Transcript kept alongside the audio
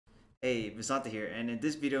Hey, Vasanta here, and in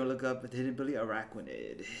this video, look up the hidden ability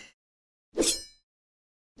Araquanid.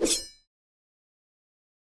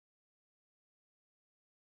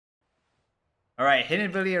 Alright, hidden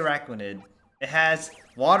ability Araquanid. It has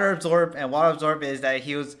Water Absorb, and Water Absorb is that it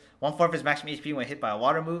heals 1/4 of its maximum HP when hit by a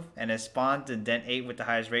water move, and it spawns in Den 8 with the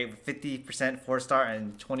highest rate, with 50% 4-star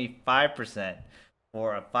and 25%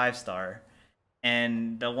 for a 5-star.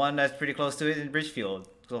 And the one that's pretty close to it is Bridgefield.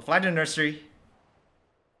 So fly to the nursery.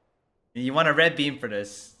 And you want a red beam for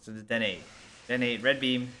this. So the Den 8. Den 8, red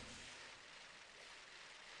beam.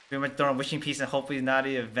 Pretty much throw a wishing piece and hopefully not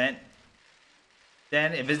the event.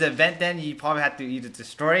 Then, if it's the event, then you probably have to either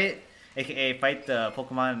destroy it, aka fight the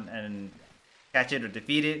Pokemon and catch it or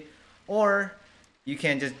defeat it, or you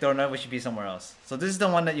can just throw another wishing piece somewhere else. So this is the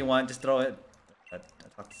one that you want. Just throw it. I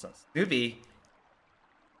talked to Snoopy.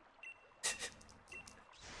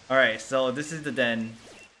 Alright, so this is the den.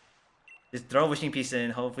 Just throw a wishing piece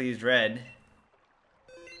in. Hopefully it's red.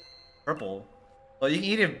 Purple. Well, you can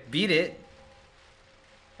either beat it.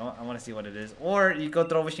 I want to see what it is. Or you go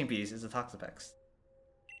throw a wishing piece. It's a Toxapex.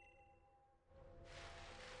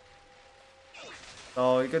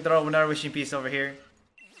 So you could throw another wishing piece over here.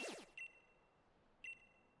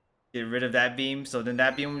 Get rid of that beam. So then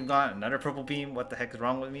that beam gone. Another purple beam. What the heck is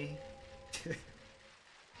wrong with me?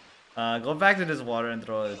 Go back to this water and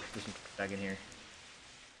throw a wishing piece back in here.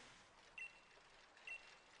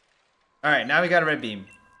 Alright, now we got a red beam.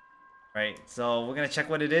 Right, so we're gonna check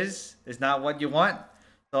what it is. It's not what you want.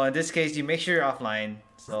 So in this case, you make sure you're offline.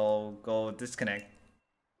 So go disconnect.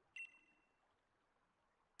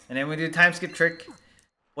 And then we do time skip trick,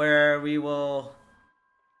 where we will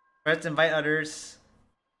press invite others,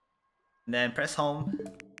 and then press home,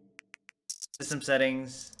 system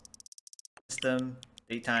settings, system,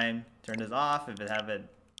 daytime, turn this off. If it have it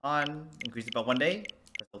on, increase it by 1 day,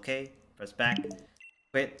 press OK, press back,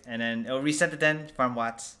 quit, and then it'll reset the den, farm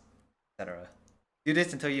watts, etc. Do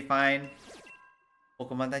this until you find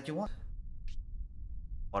Pokemon that you want.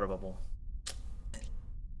 Water bubble.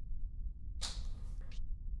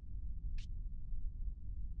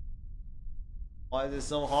 Why is it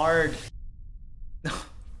so hard?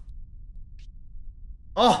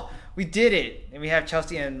 Oh, we did it! And we have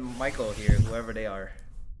Chelsea and Michael here, whoever they are.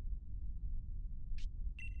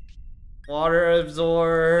 Water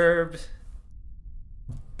absorb.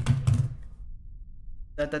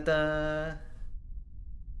 Da da da.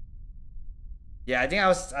 Yeah, I think I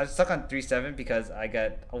was stuck on 3-7 because I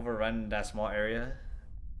got overrun in that small area.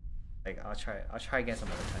 Like I'll try again some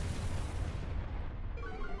other time.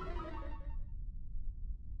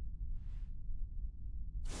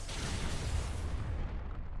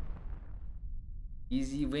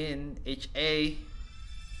 Easy win, HA.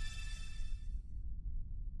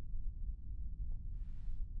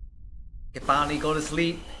 Can finally go to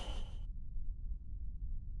sleep.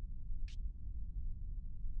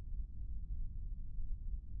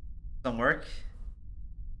 Some work.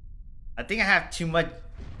 I think I have too much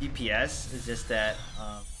DPS. It's just that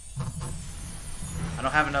I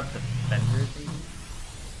don't have enough defenders.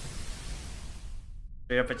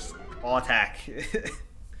 Straight up, it's all attack.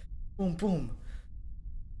 Boom, boom.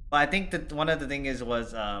 But I think that one of the things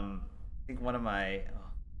was I think one of my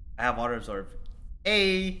I have water absorb.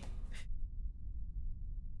 Hey.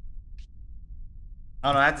 I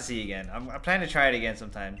don't know. I have to see again. I'm planning to try it again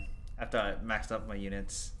sometime after I maxed up my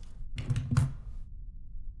units.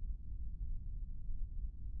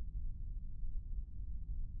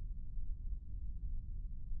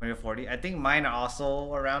 40. I think mine are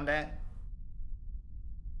also around that.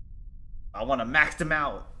 I want to max them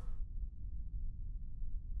out.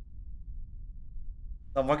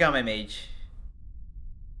 So I'm working on my mage.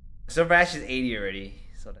 Silver Ash is 80 already,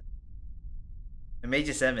 so that the mage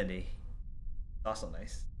is 70. It's also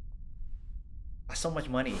nice. That's so much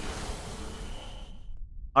money.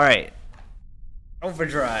 Alright.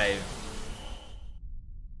 Overdrive.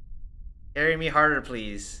 Carry me harder,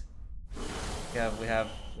 please. Yeah, we have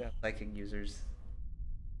psychic users.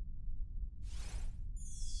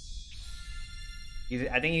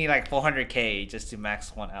 I think you need like 400k just to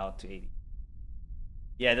max one out to 80.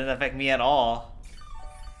 Yeah, it doesn't affect me at all.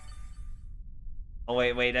 Oh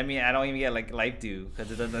wait, I mean I don't even get like life dew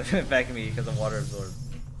because it doesn't affect me because of water absorb.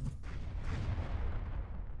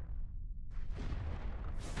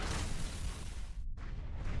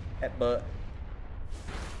 But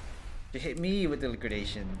you hit me with the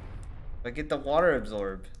liquidation. But get the water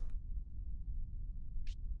absorb.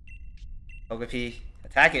 Togepi,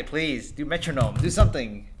 attack it, please. Do metronome. Do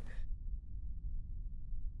something.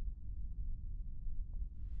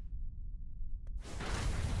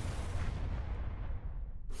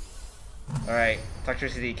 Alright,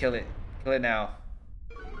 Toxicity, kill it. Kill it now.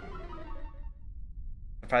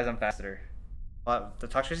 Surprise, I'm faster. But the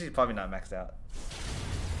toxicity is probably not maxed out.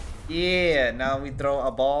 Yeah, now we throw a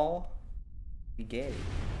ball. We get it.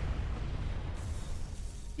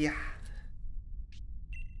 Yeah.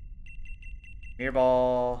 Mirror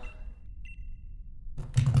ball.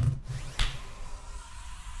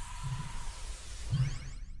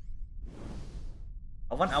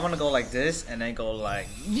 I want to go like this and then go like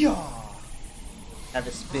yeah. Have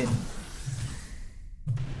a spin.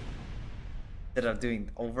 Instead of doing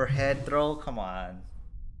overhead throw, come on.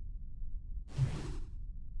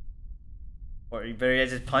 Or you better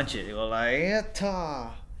just punch it. You go like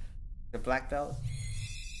yatta. The black belt.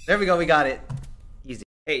 There we go, we got it. Easy.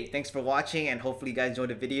 Hey, thanks for watching and hopefully you guys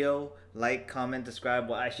enjoyed the video. Like, comment, subscribe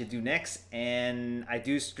what I should do next. And I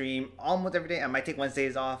do stream almost every day. I might take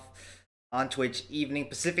Wednesdays off on Twitch evening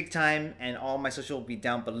Pacific time, and all my social will be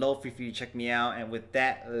down below. Feel free to check me out. And with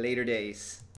that, later days.